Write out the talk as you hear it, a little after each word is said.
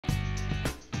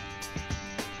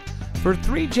For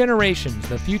 3 generations,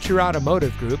 the Future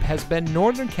Automotive Group has been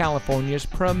Northern California's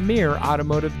premier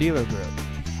automotive dealer group.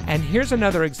 And here's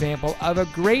another example of a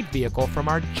great vehicle from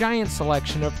our giant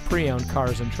selection of pre-owned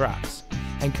cars and trucks.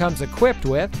 And comes equipped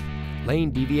with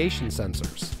lane deviation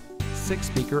sensors,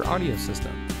 6-speaker audio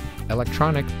system,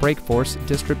 electronic brake force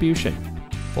distribution,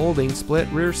 folding split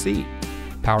rear seat,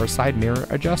 power side mirror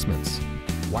adjustments,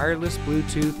 wireless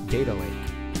Bluetooth data link,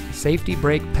 safety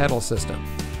brake pedal system,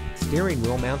 steering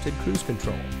wheel mounted cruise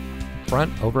control,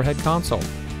 front overhead console,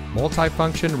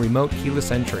 multifunction remote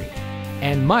keyless entry,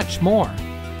 and much more.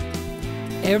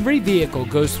 Every vehicle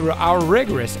goes through our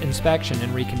rigorous inspection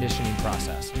and reconditioning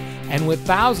process. And with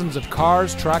thousands of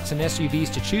cars, trucks, and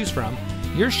SUVs to choose from,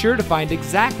 you're sure to find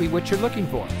exactly what you're looking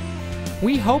for.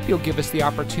 We hope you'll give us the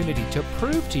opportunity to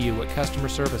prove to you what customer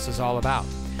service is all about.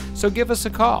 So give us a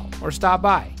call or stop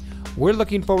by. We're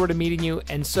looking forward to meeting you,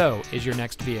 and so is your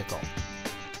next vehicle.